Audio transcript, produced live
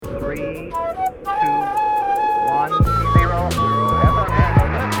3, 2, 1, 0. And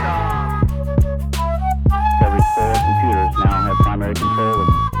liftoff. Discovery's 4 computers now have primary control of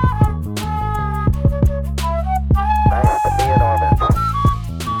Nice to be in orbit.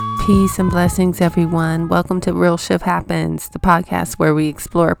 Peace and blessings, everyone. Welcome to Real Shift Happens, the podcast where we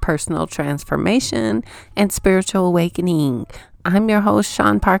explore personal transformation and spiritual awakening. I'm your host,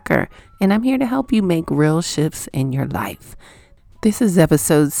 Sean Parker, and I'm here to help you make real shifts in your life. This is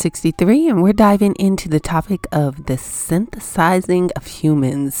episode 63, and we're diving into the topic of the synthesizing of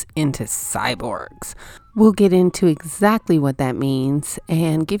humans into cyborgs. We'll get into exactly what that means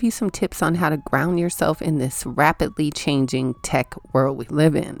and give you some tips on how to ground yourself in this rapidly changing tech world we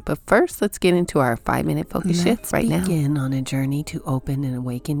live in. But first, let's get into our 5-minute focus shifts right now. Let's begin on a journey to open and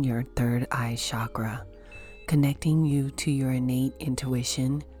awaken your third eye chakra, connecting you to your innate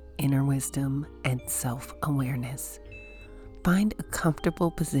intuition, inner wisdom, and self-awareness. Find a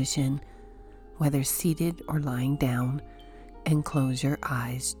comfortable position, whether seated or lying down, and close your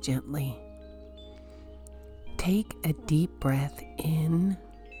eyes gently. Take a deep breath in,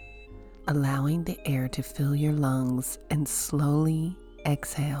 allowing the air to fill your lungs, and slowly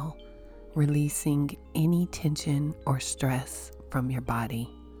exhale, releasing any tension or stress from your body.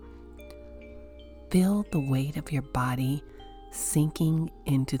 Feel the weight of your body sinking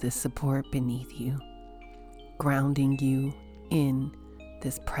into the support beneath you, grounding you in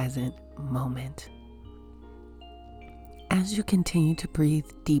this present moment. As you continue to breathe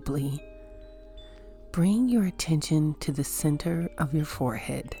deeply, bring your attention to the center of your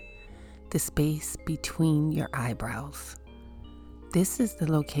forehead, the space between your eyebrows. This is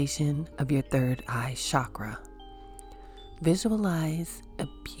the location of your third eye chakra. Visualize a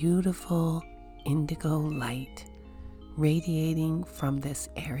beautiful indigo light radiating from this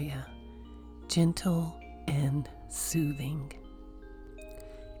area, gentle and soothing.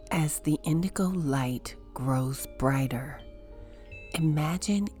 As the indigo light grows brighter,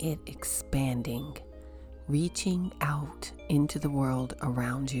 imagine it expanding, reaching out into the world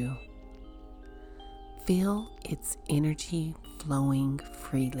around you. Feel its energy flowing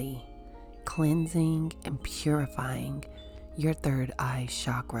freely, cleansing and purifying your third eye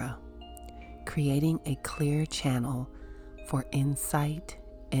chakra, creating a clear channel for insight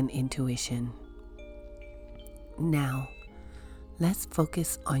and intuition. Now, let's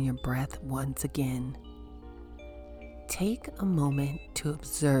focus on your breath once again. Take a moment to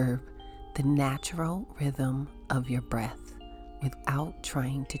observe the natural rhythm of your breath without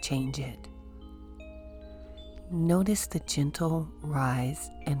trying to change it. Notice the gentle rise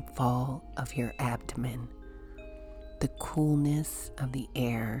and fall of your abdomen, the coolness of the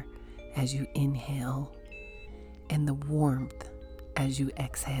air as you inhale, and the warmth as you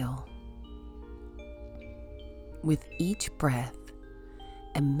exhale. With each breath,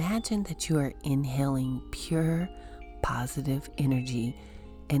 imagine that you are inhaling pure, positive energy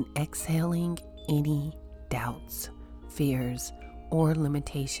and exhaling any doubts, fears, or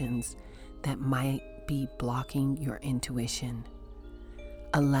limitations that might be blocking your intuition.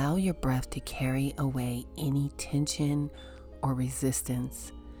 Allow your breath to carry away any tension or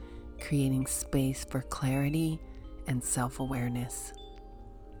resistance, creating space for clarity and self-awareness.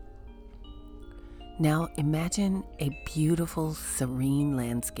 Now imagine a beautiful, serene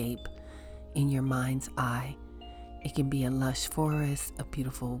landscape in your mind's eye. It can be a lush forest, a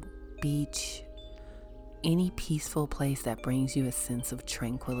beautiful beach, any peaceful place that brings you a sense of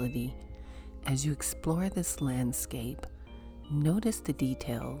tranquility. As you explore this landscape, notice the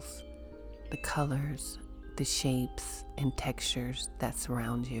details, the colors, the shapes, and textures that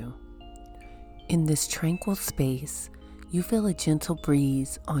surround you. In this tranquil space, you feel a gentle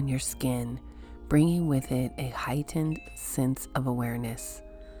breeze on your skin, bringing with it a heightened sense of awareness.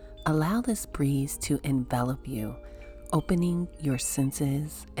 Allow this breeze to envelop you, opening your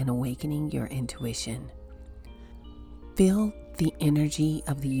senses and awakening your intuition. Feel the energy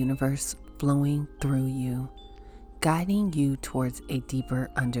of the universe flowing through you, guiding you towards a deeper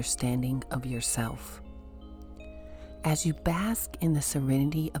understanding of yourself. As you bask in the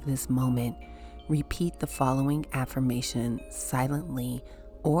serenity of this moment, repeat the following affirmation silently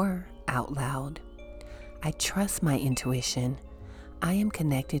or out loud. I trust my intuition. I am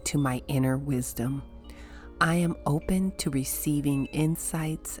connected to my inner wisdom. I am open to receiving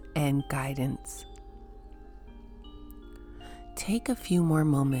insights and guidance. Take a few more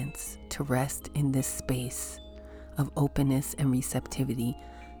moments to rest in this space of openness and receptivity,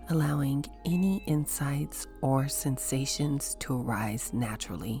 allowing any insights or sensations to arise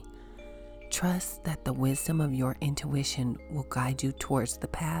naturally. Trust that the wisdom of your intuition will guide you towards the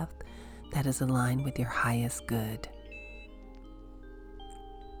path that is aligned with your highest good.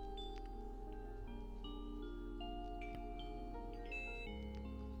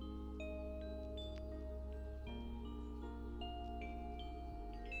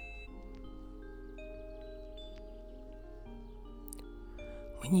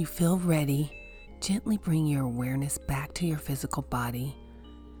 When you feel ready, gently bring your awareness back to your physical body.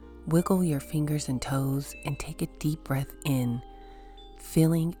 Wiggle your fingers and toes and take a deep breath in,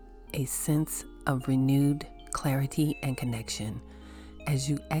 feeling a sense of renewed clarity and connection. As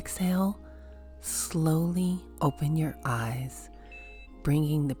you exhale, slowly open your eyes,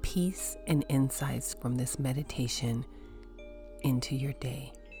 bringing the peace and insights from this meditation into your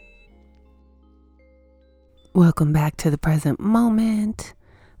day. Welcome back to the present moment.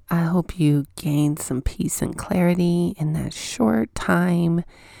 I hope you gained some peace and clarity in that short time.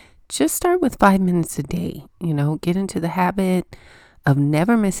 Just start with 5 minutes a day. Get into the habit of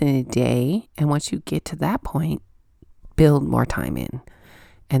never missing a day. And once you get to that point, build more time in.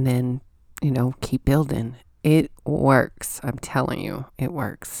 And then, keep building. It works. I'm telling you, it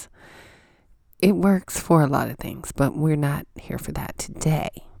works. It works for a lot of things, but we're not here for that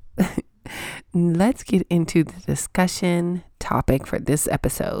today. Let's get into the discussion topic for this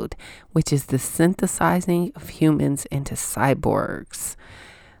episode, which is the synthesizing of humans into cyborgs.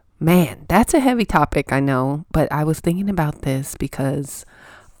 Man, that's a heavy topic, I know, but I was thinking about this because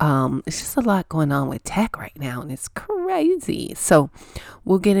it's just a lot going on with tech right now, and it's crazy. So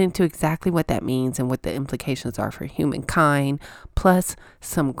we'll get into exactly what that means and what the implications are for humankind, plus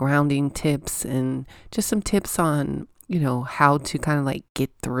some grounding tips and just some tips on how to kind of like get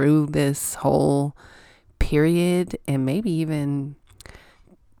through this whole period and maybe even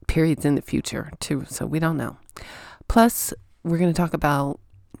periods in the future too. So we don't know. Plus, we're going to talk about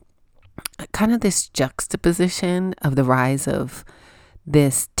kind of this juxtaposition of the rise of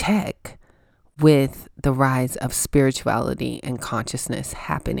this tech with the rise of spirituality and consciousness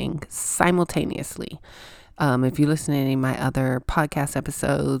happening simultaneously. If you listen to any of my other podcast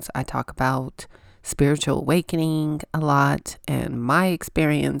episodes, I talk about spiritual awakening a lot and my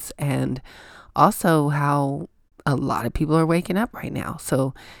experience, and also how a lot of people are waking up right now.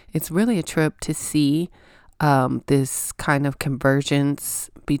 So it's really a trip to see this kind of convergence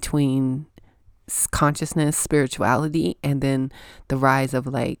between consciousness, spirituality, and then the rise of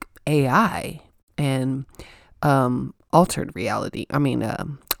like AI and augmented reality.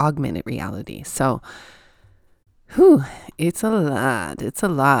 So it's a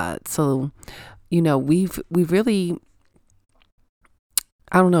lot. So we've really,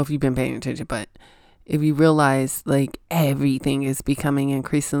 I don't know if you've been paying attention, but if you realize like everything is becoming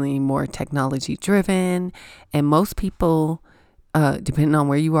increasingly more technology driven, and most people, depending on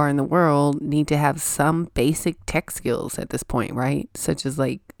where you are in the world, need to have some basic tech skills at this point, right? Such as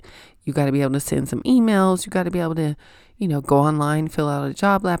like, you got to be able to send some emails. You got to be able to, go online, fill out a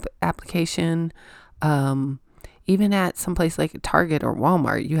job application. Even at some place like Target or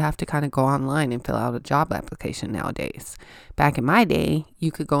Walmart, you have to kind of go online and fill out a job application nowadays. Back in my day,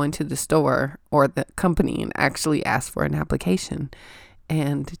 you could go into the store or the company and actually ask for an application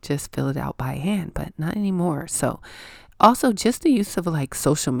and just fill it out by hand, but not anymore. So also just the use of like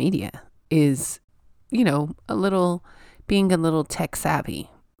social media is, being a little tech savvy.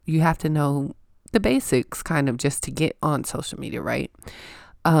 You have to know the basics kind of just to get on social media, right?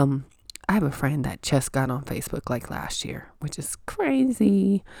 I have a friend that just got on Facebook like last year, which is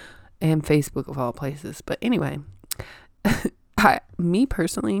crazy, and Facebook of all places. But anyway, me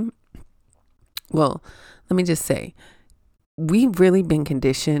personally, well, let me just say, we've really been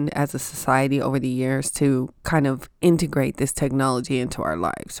conditioned as a society over the years to kind of integrate this technology into our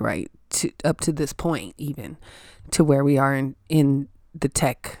lives, right? Up to this point, even to where we are in the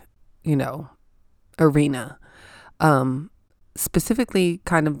tech, arena. Specifically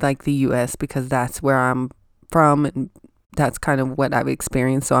kind of like the US, because that's where I'm from and that's kind of what I've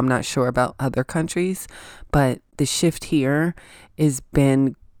experienced. So I'm not sure about other countries, but the shift here has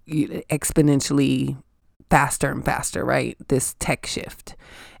been exponentially faster and faster, right? This tech shift,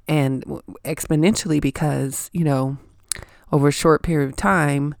 and exponentially because, over a short period of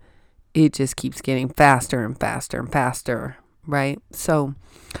time, it just keeps getting faster and faster and faster, right? So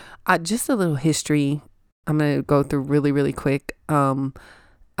just a little history. I'm going to go through really, really quick. I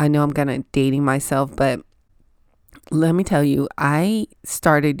know I'm kind of dating myself, but let me tell you, I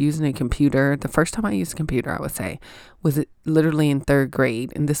started using a computer. The first time I used a computer, I would say, was literally in 3rd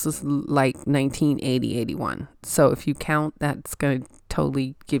grade. And this was like 1980, 81. So if you count, that's going to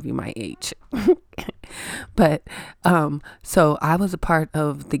totally give you my age. But so I was a part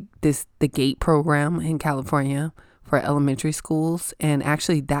of the GATE program in California for elementary schools, and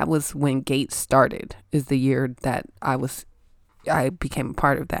actually that was when GATE started, is the year that I became a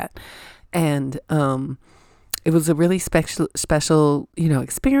part of that. And it was a really special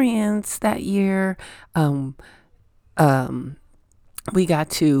experience that year. We got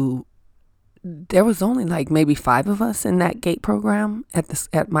to there was only like maybe 5 of us in that GATE program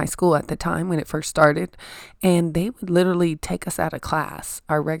at my school at the time when it first started. And they would literally take us out of class,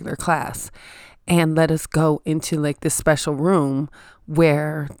 our regular class, and let us go into like this special room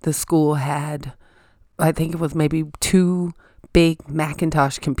where the school had, I think it was maybe 2 big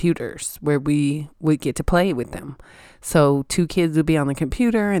Macintosh computers where we would get to play with them. So 2 kids would be on the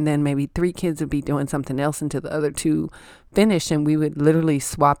computer, and then maybe 3 kids would be doing something else until the other 2 finished, and we would literally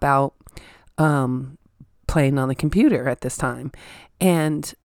swap out playing on the computer at this time.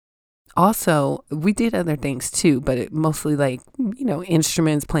 And also we did other things too, but it mostly like,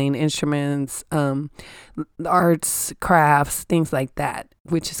 instruments, playing instruments, arts, crafts, things like that,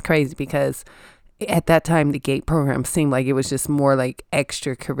 which is crazy because at that time the GATE program seemed like it was just more like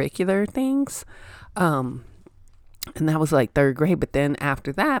extracurricular things. And that was like 3rd grade. But then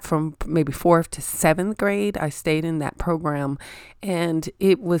after that, from maybe 4th to 7th grade, I stayed in that program, and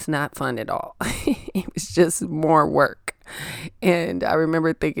it was not fun at all. It was just more work. And I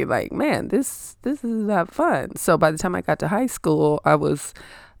remember thinking like, man, this is not fun. So by the time I got to high school, I was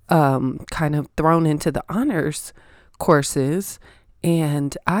kind of thrown into the honors courses,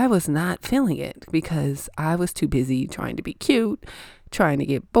 and I was not feeling it because I was too busy trying to be cute, trying to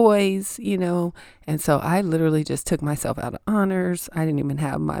get boys, and so I literally just took myself out of honors. I didn't even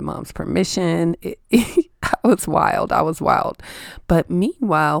have my mom's permission. I was wild. But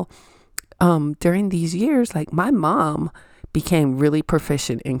meanwhile, during these years, like my mom became really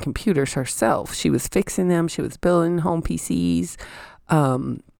proficient in computers herself. She was fixing them. She was building home PCs. I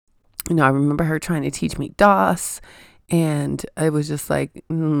remember her trying to teach me DOS. And it was just like,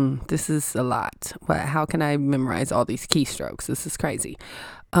 this is a lot. How can I memorize all these keystrokes? This is crazy.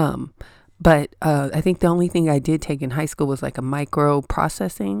 But I think the only thing I did take in high school was like a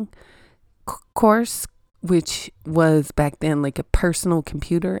microprocessing course, which was back then like a personal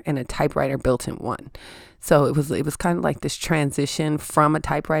computer and a typewriter built in one. So it was kind of like this transition from a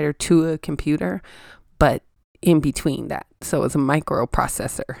typewriter to a computer, but in between that. So it was a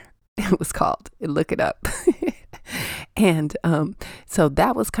microprocessor. It was called. Look it up. And so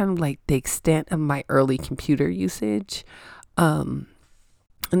that was kind of like the extent of my early computer usage. And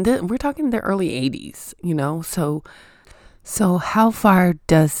then we're talking the early 80s, So how far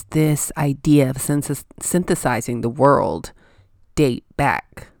does this idea of synthesizing the world date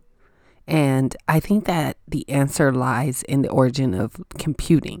back? And I think that the answer lies in the origin of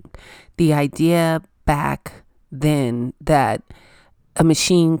computing. The idea back then that a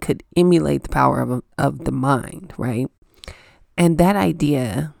machine could emulate the power of the mind, right? And that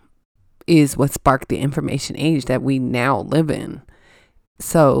idea is what sparked the information age that we now live in.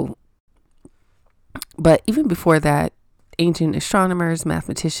 So, but even before that, ancient astronomers,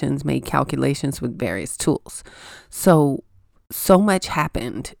 mathematicians made calculations with various tools. So much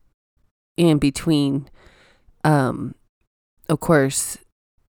happened in between, of course,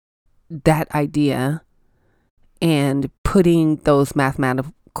 that idea and putting those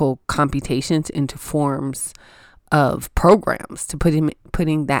mathematical computations into forms of programs, to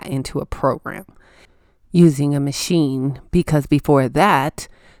putting that into a program using a machine, because before that,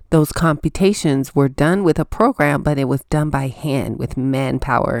 those computations were done with a program, but it was done by hand with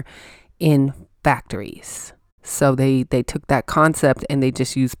manpower in factories. So they took that concept and they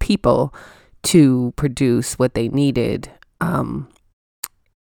just used people to produce what they needed,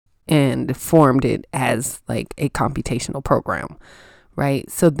 and formed it as like a computational program, right?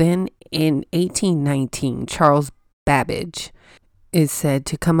 So then in 1819, Charles Babbage is said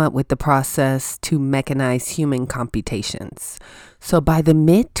to come up with the process to mechanize human computations. So by the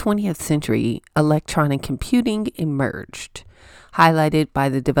mid 20th century, electronic computing emerged, highlighted by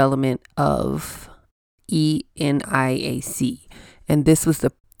the development of ENIAC. And this was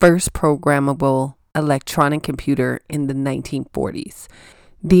the first programmable electronic computer in the 1940s.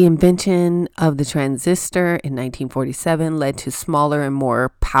 The invention of the transistor in 1947 led to smaller and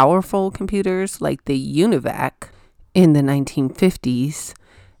more powerful computers like the UNIVAC in the 1950s,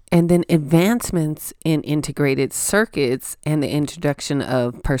 and then advancements in integrated circuits and the introduction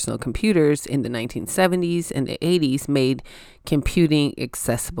of personal computers in the 1970s and the 80s made computing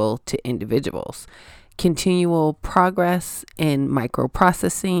accessible to individuals. Continual progress in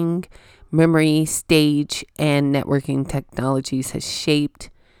microprocessing, memory, stage, and networking technologies has shaped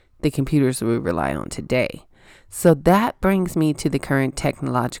the computers we rely on today. So that brings me to the current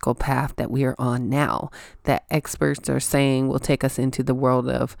technological path that we are on now, that experts are saying will take us into the world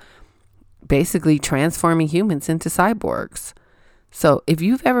of basically transforming humans into cyborgs. So if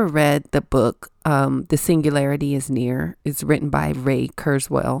you've ever read the book, The Singularity is Near, it's written by Ray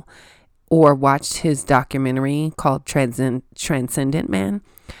Kurzweil, or watched his documentary called Transcendent Man,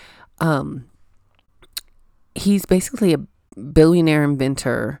 he's basically a billionaire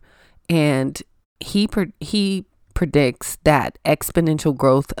inventor, and he predicts that exponential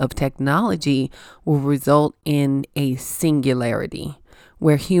growth of technology will result in a singularity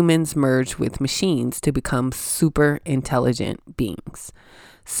where humans merge with machines to become super intelligent beings.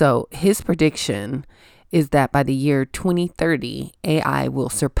 So his prediction is that by the year 2030, AI will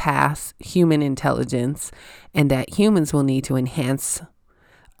surpass human intelligence, and that humans will need to enhance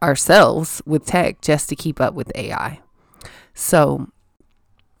ourselves with tech just to keep up with AI. So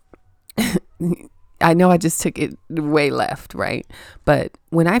I know I just took it way left, right? But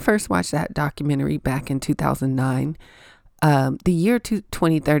when I first watched that documentary back in 2009, the year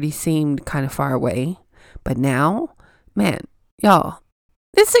 2030 seemed kind of far away. But now, man, y'all,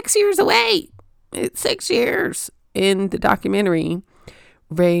 it's 6 years away. It's 6 years. In the documentary,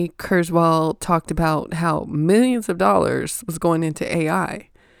 Ray Kurzweil talked about how millions of dollars was going into AI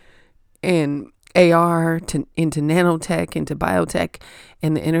and AR into nanotech, into biotech,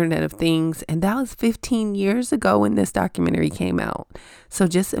 and the Internet of Things. And that was 15 years ago when this documentary came out. So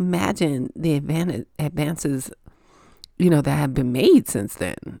just imagine the advances, that have been made since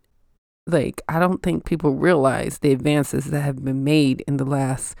then. Like, I don't think people realize the advances that have been made in the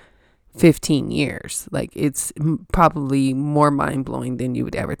last 15 years. Like, it's probably more mind-blowing than you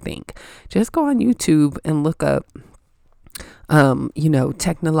would ever think. Just go on YouTube and look up,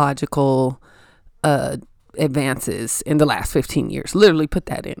 technological advances in the last 15 years. Literally put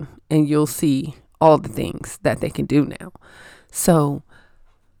that in, and you'll see all the things that they can do now. So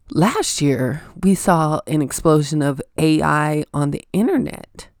last year, we saw an explosion of AI on the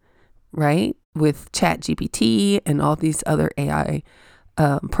internet, right? With ChatGPT and all these other AI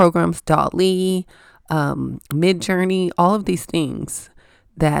programs, DALL-E, Midjourney, all of these things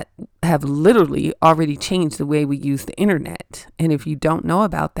that have literally already changed the way we use the internet. And if you don't know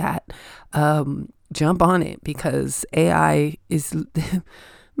about that, jump on it, because AI is,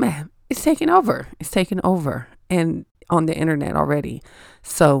 man, it's taking over. It's taking over and on the internet already.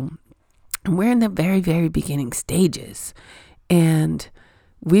 So we're in the very, very beginning stages. And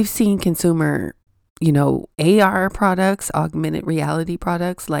we've seen consumer, AR products, augmented reality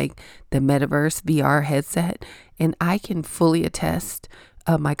products like the Metaverse VR headset. And I can fully attest,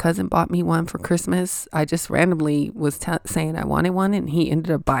 my cousin bought me one for Christmas. I just randomly was saying I wanted one, and he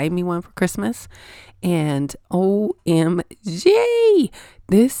ended up buying me one for Christmas. And OMG,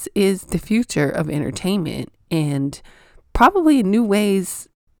 this is the future of entertainment and probably new ways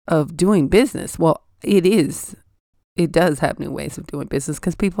of doing business. Well, it is. It does have new ways of doing business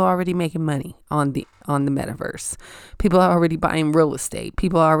because people are already making money on the metaverse. People are already buying real estate.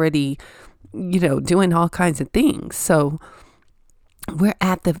 People are already, doing all kinds of things. So we're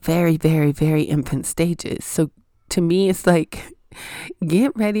at the very, very, very infant stages. So to me, it's like,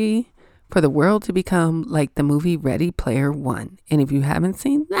 get ready for the world to become like the movie Ready Player One. And if you haven't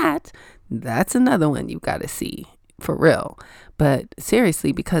seen that, that's another one you got to see, for real. But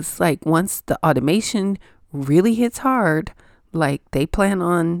seriously, because like once the automation really hits hard, like they plan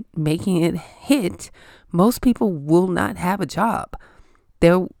on making it hit, most people will not have a job.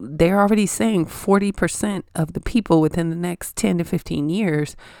 They're already saying 40% of the people within the next 10 to 15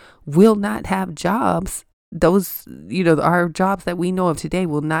 years will not have jobs. Those, our jobs that we know of today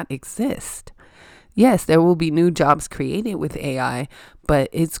will not exist. Yes, there will be new jobs created with AI, but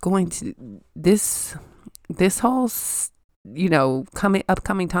it's going to, this whole,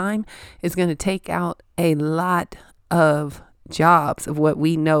 upcoming time is going to take out a lot of jobs of what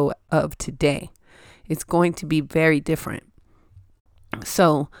we know of today. It's going to be very different.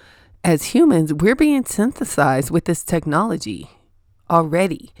 So as humans, we're being synthesized with this technology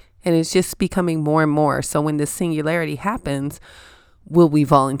already, and it's just becoming more and more. So when this singularity happens, will we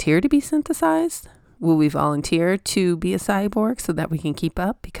volunteer to be synthesized? Will we volunteer to be a cyborg so that we can keep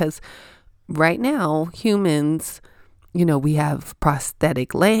up? Because right now, humans, we have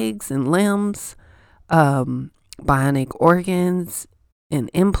prosthetic legs and limbs, bionic organs and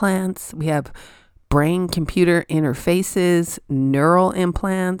implants. We have brain-computer interfaces, neural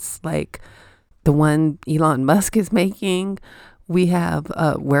implants like the one Elon Musk is making. We have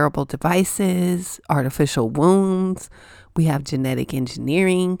wearable devices, artificial wombs. We have genetic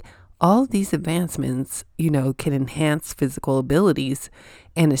engineering. All of these advancements, can enhance physical abilities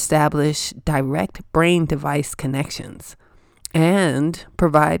and establish direct brain-device connections and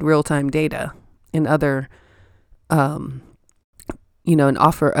provide real-time data and other, and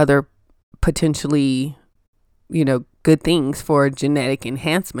offer other potentially, good things for genetic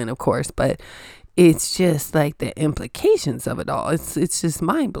enhancement, of course. But it's just like the implications of it all. It's just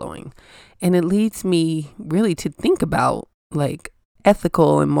mind-blowing. And it leads me really to think about like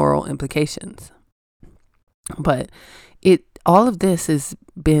ethical and moral implications. But all of this has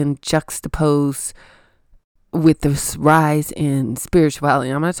been juxtaposed with this rise in spirituality.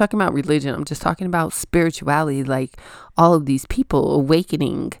 I'm not talking about religion. I'm just talking about spirituality, like all of these people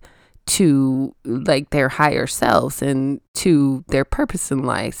awakening to like their higher selves and to their purpose in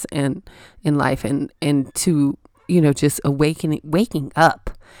life and to, just waking up,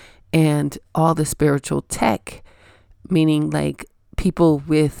 and all the spiritual tech, meaning like people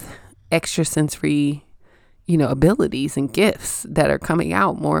with extrasensory, abilities and gifts that are coming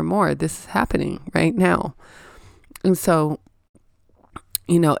out more and more. This is happening right now. And so,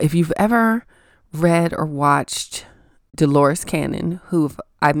 if you've ever read or watched Dolores Cannon, who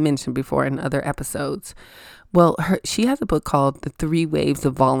I've mentioned before in other episodes, well, she has a book called The Three Waves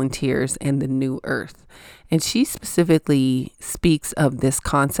of Volunteers and the New Earth. And she specifically speaks of this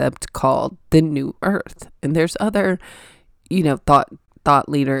concept called the New Earth. And there's other, thought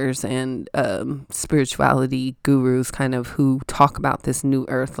leaders and spirituality gurus kind of who talk about this New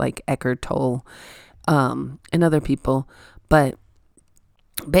Earth, like Eckhart Tolle, and other people. But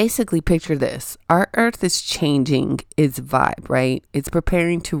basically, picture this. Our Earth is changing its vibe, right? It's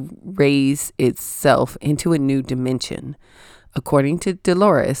preparing to raise itself into a new dimension. According to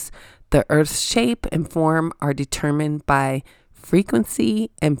Dolores, the Earth's shape and form are determined by frequency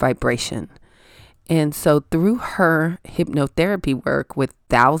and vibration. And so through her hypnotherapy work with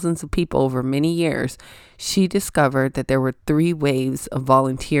thousands of people over many years, she discovered that there were 3 waves of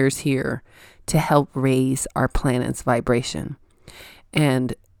volunteers here to help raise our planet's vibration.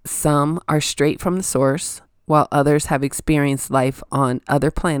 And some are straight from the source, while others have experienced life on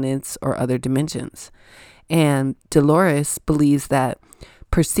other planets or other dimensions. And Dolores believes that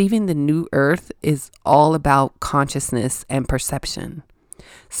perceiving the new Earth is all about consciousness and perception.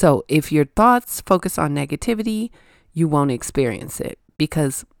 So if your thoughts focus on negativity, you won't experience it,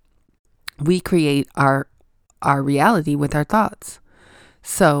 because we create our reality with our thoughts.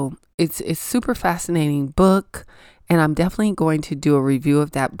 So it's super fascinating book, and I'm definitely going to do a review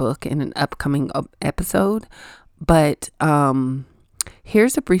of that book in an upcoming episode. But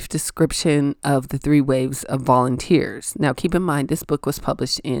here's a brief description of the 3 waves of volunteers. Now, keep in mind, this book was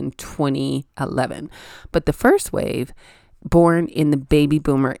published in 2011. But the first wave, born in the baby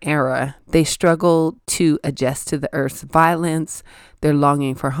boomer era, they struggle to adjust to the Earth's violence, their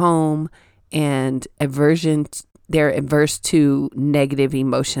longing for home, and they're averse to negative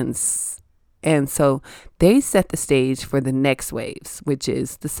emotions. And so they set the stage for the next waves, which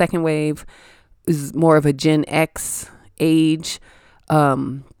is the second wave, is more of a Gen X age.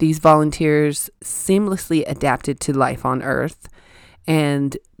 These volunteers seamlessly adapted to life on Earth,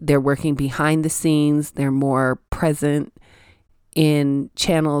 and they're working behind the scenes. They're more present in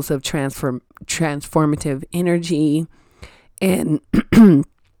channels of transformative energy, and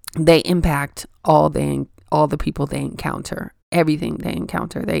they impact all the people they encounter. Everything they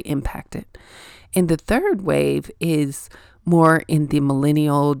encounter, they impact it. And the third wave is more in the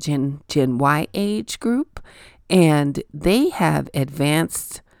millennial Gen Y age group, and they have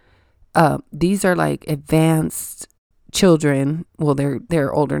advanced. These are like advanced children. Well,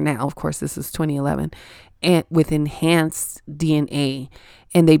 they're older now. Of course, this is 2011. And with enhanced DNA,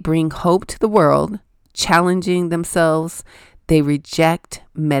 and they bring hope to the world, challenging themselves. They reject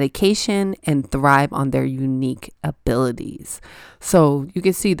medication and thrive on their unique abilities. So you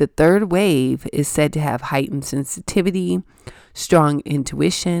can see the third wave is said to have heightened sensitivity, strong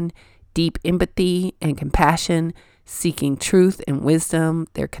intuition, deep empathy and compassion, seeking truth and wisdom.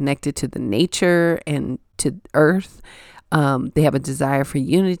 They're connected to the nature and to Earth. They have a desire for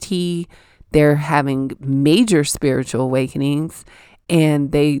unity. They're having major spiritual awakenings,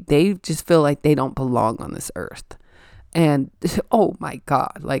 and they just feel like they don't belong on this Earth. And oh my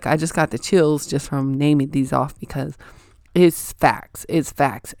God, like I just got the chills just from naming these off, because it's facts.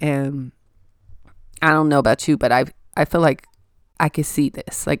 And I don't know about you, but I feel like I could see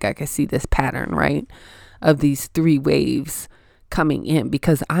this. Like I could see this pattern, right, of these 3 waves coming in,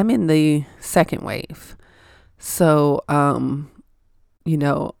 because I'm in the second wave. So,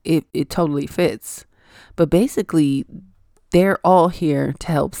 it totally fits. But basically, they're all here to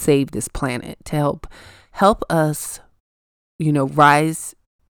help save this planet, to help us, rise,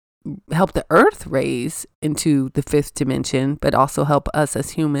 help the Earth raise into the 5th dimension, but also help us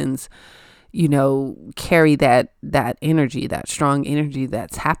as humans, carry that energy, that strong energy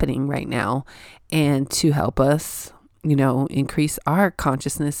that's happening right now, and to help us, increase our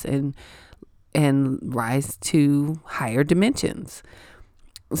consciousness and rise to higher dimensions.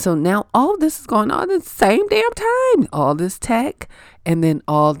 So now all this is going on at the same damn time. All this tech, and then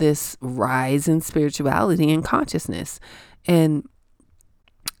all this rise in spirituality and consciousness. And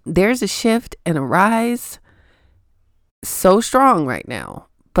there's a shift and a rise so strong right now.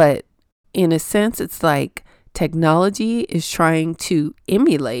 But in a sense, it's like technology is trying to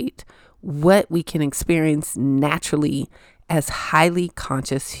emulate what we can experience naturally as highly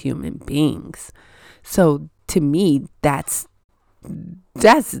conscious human beings. So to me, that's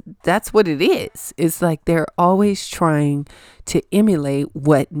what it is. It's like they're always trying to emulate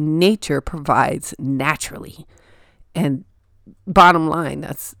what nature provides naturally. And bottom line,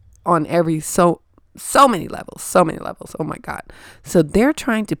 that's on every so many levels. Oh my God. So they're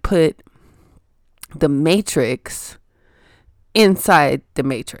trying to put the matrix inside the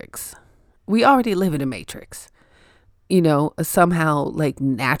matrix. We already live in a matrix. Somehow like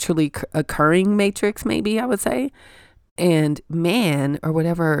naturally occurring matrix, maybe I would say. And man, or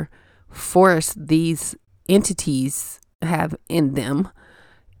whatever force these entities have in them,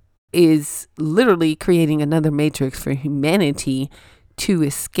 is literally creating another matrix for humanity to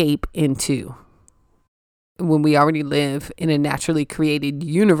escape into, when we already live in a naturally created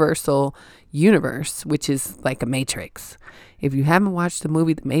universal universe, which is like a matrix. If you haven't watched the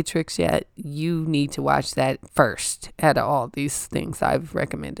movie The Matrix yet, you need to watch that first out of all these things I've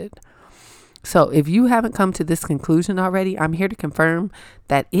recommended. So if you haven't come to this conclusion already, I'm here to confirm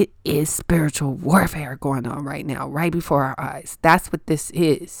that it is spiritual warfare going on right now, right before our eyes. That's what this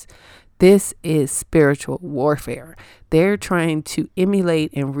is. This is spiritual warfare. They're trying to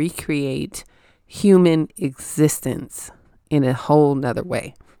emulate and recreate human existence in a whole nother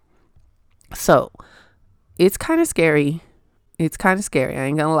way. So it's kind of scary. I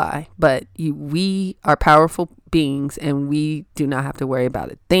ain't gonna lie, but we are powerful beings and we do not have to worry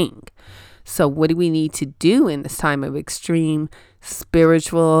about a thing. So what do we need to do in this time of extreme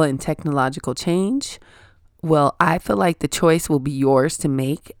spiritual and technological change? Well, I feel like the choice will be yours to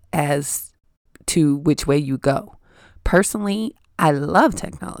make as to which way you go. Personally, I love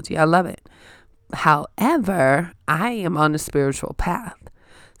technology. I love it. However, I am on a spiritual path.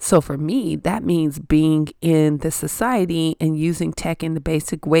 So for me, that means being in the society and using tech in the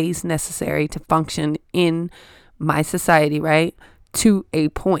basic ways necessary to function in my society, right? To a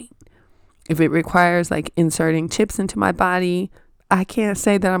point. If it requires like inserting chips into my body, I can't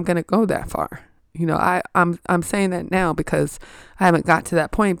say that I'm going to go that far. I'm saying that now because I haven't got to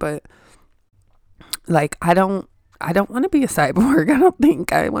that point, but like, I don't want to be a cyborg. I don't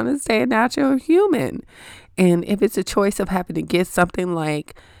think. I want to stay a natural human. And if it's a choice of having to get something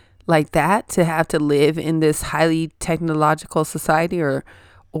like that to have to live in this highly technological society,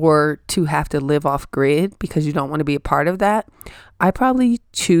 or to have to live off grid because you don't want to be a part of that, I probably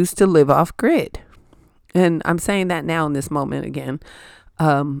choose to live off grid. And I'm saying that now in this moment again.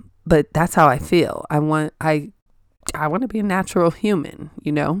 But that's how I feel. I want to be a natural human,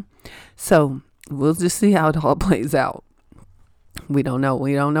 So we'll just see how it all plays out. We don't know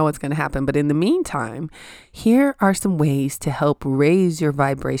what's going to happen. But in the meantime, here are some ways to help raise your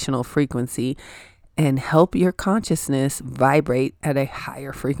vibrational frequency and help your consciousness vibrate at a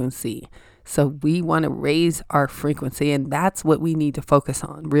higher frequency. So we want to raise our frequency, and that's what we need to focus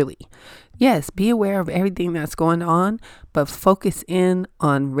on, really. Yes, be aware of everything that's going on, but focus in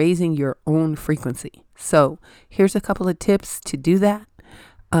on raising your own frequency. So here's a couple of tips to do that.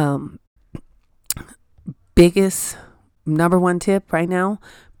 Biggest number one tip right now,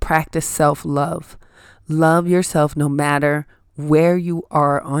 practice self-love. Love yourself no matter where you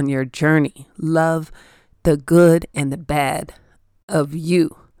are on your journey. Love the good and the bad of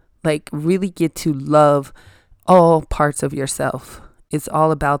you. Like, really get to love all parts of yourself. It's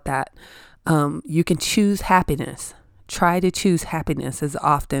all about that. You can choose happiness. Try to choose happiness as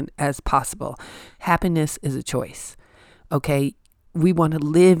often as possible. Happiness is a choice. Okay? We want to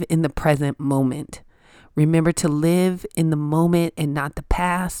live in the present moment. Remember to live in the moment and not the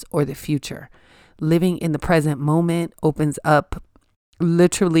past or the future. Living in the present moment opens up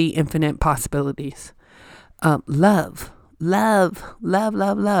literally infinite possibilities. Love. Live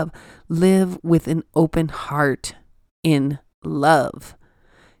with an open heart in love.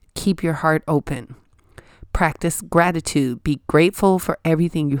 Keep your heart open. Practice gratitude. Be grateful for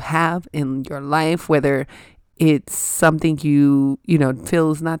everything you have in your life, whether it's something you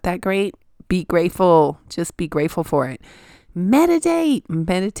feel is not that great. Be grateful. Just be grateful for it. Meditate.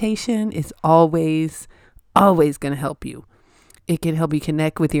 Meditation is always going to help you. It can help you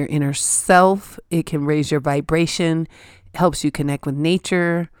connect with your inner self. It can raise your vibration. It helps you connect with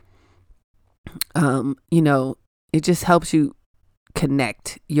nature. It just helps you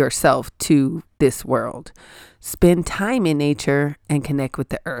connect yourself to this world. Spend time in nature and connect with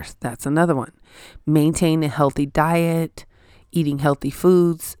the earth. That's another one. Maintain a healthy diet. Eating healthy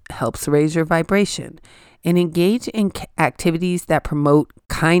foods helps raise your vibration. And engage in activities that promote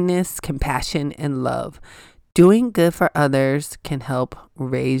kindness, compassion, and love. Doing good for others can help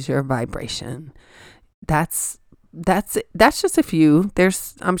raise your vibration. That's just a few.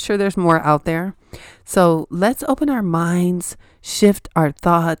 I'm sure there's more out there. So let's open our minds, shift our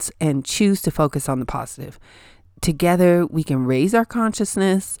thoughts, and choose to focus on the positive. Together, we can raise our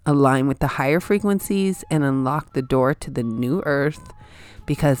consciousness, align with the higher frequencies, and unlock the door to the new earth,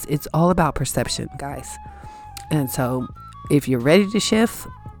 because it's all about perception, guys. And so if you're ready to shift,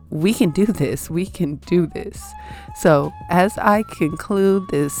 we can do this. We can do this. So as I conclude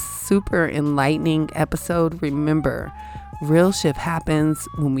this super enlightening episode, remember, real shift happens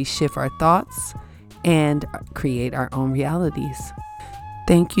when we shift our thoughts and create our own realities.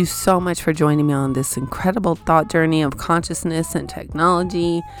 Thank you so much for joining me on this incredible thought journey of consciousness and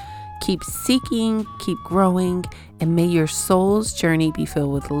technology. Keep seeking, keep growing, and may your soul's journey be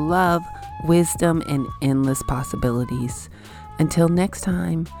filled with love, wisdom, and endless possibilities. Until next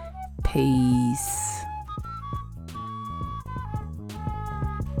time, peace.